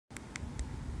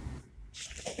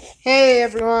Hey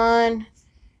everyone,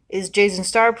 it's Jason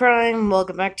Star Prime.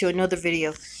 Welcome back to another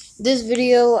video. This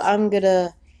video, I'm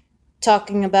gonna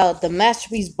talking about the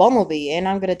masterpiece Bumblebee, and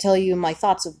I'm gonna tell you my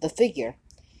thoughts of the figure.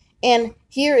 And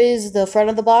here is the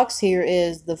front of the box. Here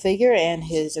is the figure and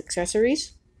his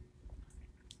accessories.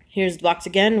 Here's the box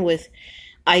again.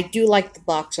 I do like the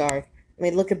box art. I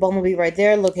mean, look at Bumblebee right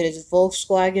there. Look at his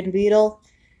Volkswagen Beetle.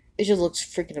 It just looks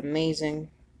freaking amazing.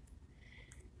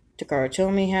 Takara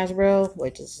Tomy Hasbro.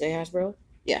 Wait, does it say Hasbro?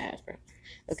 Yeah, Hasbro.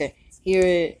 Okay,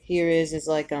 here is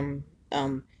like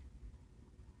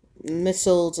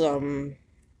missiles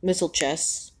missile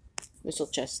chest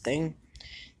thing.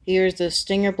 Here's the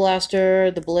Stinger blaster,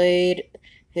 the blade,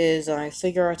 his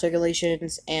finger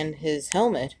articulations, and his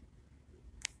helmet.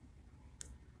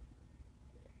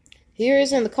 Here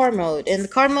is in the car mode, and the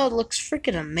car mode looks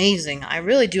freaking amazing. I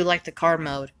really do like the car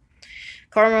mode.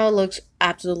 Car mode looks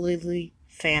absolutely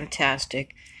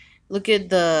fantastic. Look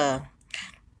at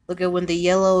when the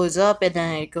yellow is up and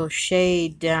then it goes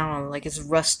shade down like it's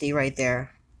rusty right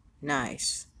there.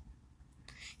 Nice.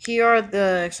 Here are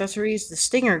the accessories: the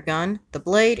Stinger gun, the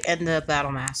blade, and the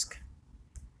battle mask.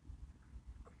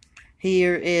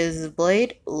 Here is the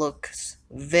blade. Looks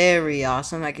very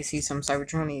awesome. I can see some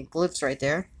Cybertronic glyphs right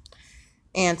there.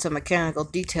 And some mechanical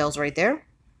details right there.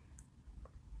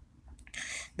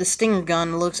 The Stinger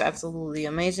gun looks absolutely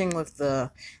amazing with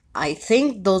the... I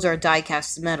think those are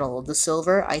die-cast metal. The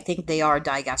silver, I think they are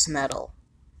die-cast metal.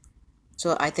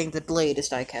 So I think the blade is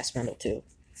die-cast metal too.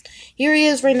 Here he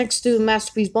is right next to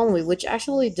Masterpiece Bumblebee, which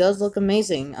actually does look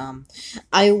amazing.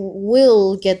 I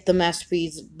will get the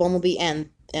Masterpiece Bumblebee and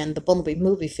the Bumblebee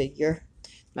movie figure.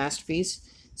 Masterpiece.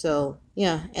 So,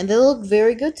 yeah. And they look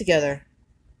very good together.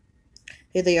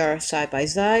 Here they are side by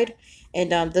side.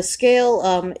 And the scale,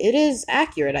 it is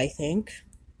accurate, I think.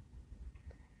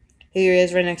 Here he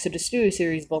is right next to the Studio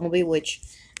Series Bumblebee, which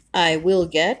I will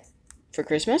get for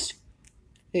Christmas.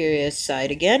 Here he is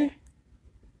side again.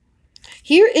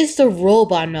 Here is the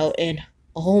robot mode, and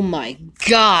oh my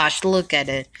gosh, look at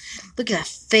it. Look at that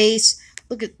face.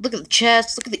 Look at the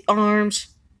chest. Look at the arms.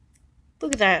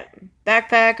 Look at that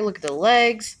backpack. Look at the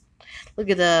legs. Look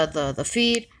at the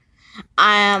feet.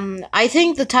 I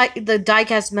think the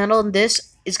die-cast metal in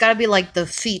this is gotta be like the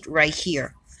feet right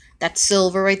here. That's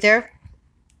silver right there.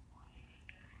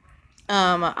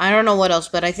 I don't know what else,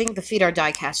 but I think the feet are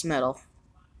die-cast metal.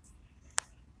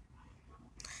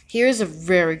 Here's a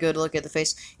very good look at the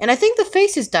face. And I think the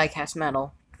face is die-cast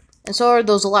metal. And so are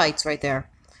those lights right there.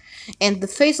 And the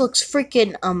face looks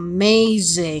freaking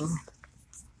amazing.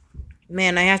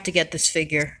 Man, I have to get this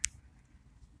figure.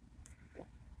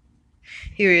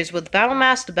 Here he is with the battle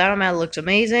mask. The battle mask looks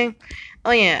amazing.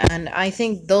 Oh yeah, and I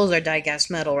think those are die-cast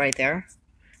metal right there.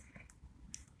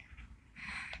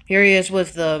 Here he is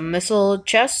with the missile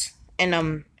chest.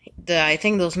 And I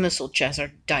think those missile chests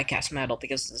are die-cast metal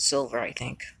because of the silver, I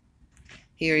think.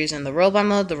 Here he's in the robot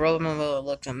mode. The robot mode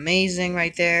looks amazing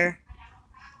right there.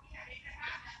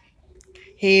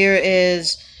 Here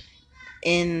is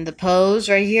in the pose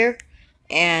right here.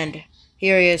 And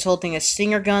here he is holding a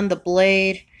Stinger gun, the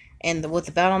blade, and with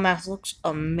the battle mask looks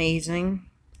amazing.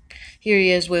 Here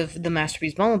he is with the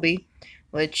Masterpiece Bumblebee,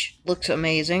 which looks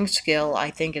amazing. Scale,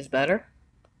 I think, is better.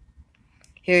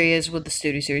 Here he is with the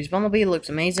Studio Series Bumblebee. Looks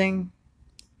amazing.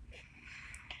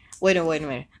 Wait a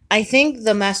minute. I think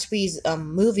the Masterpiece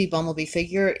movie Bumblebee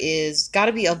figure is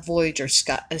gotta be a Voyager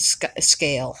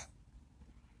scale.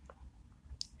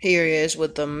 Here he is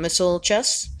with the missile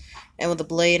chest and with the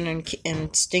blade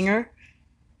and Stinger.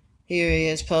 Here he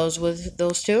is posed with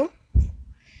those two.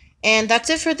 And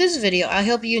that's it for this video. I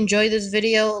hope you enjoyed this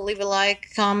video. Leave a like,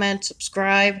 comment,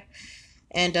 subscribe.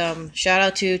 And shout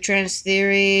out to Trans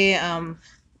Theory,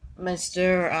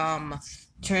 Mr.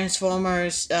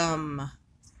 Transformers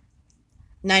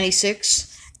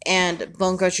 96, and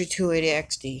Bone Crusher 280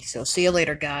 XD. So see you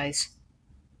later, guys.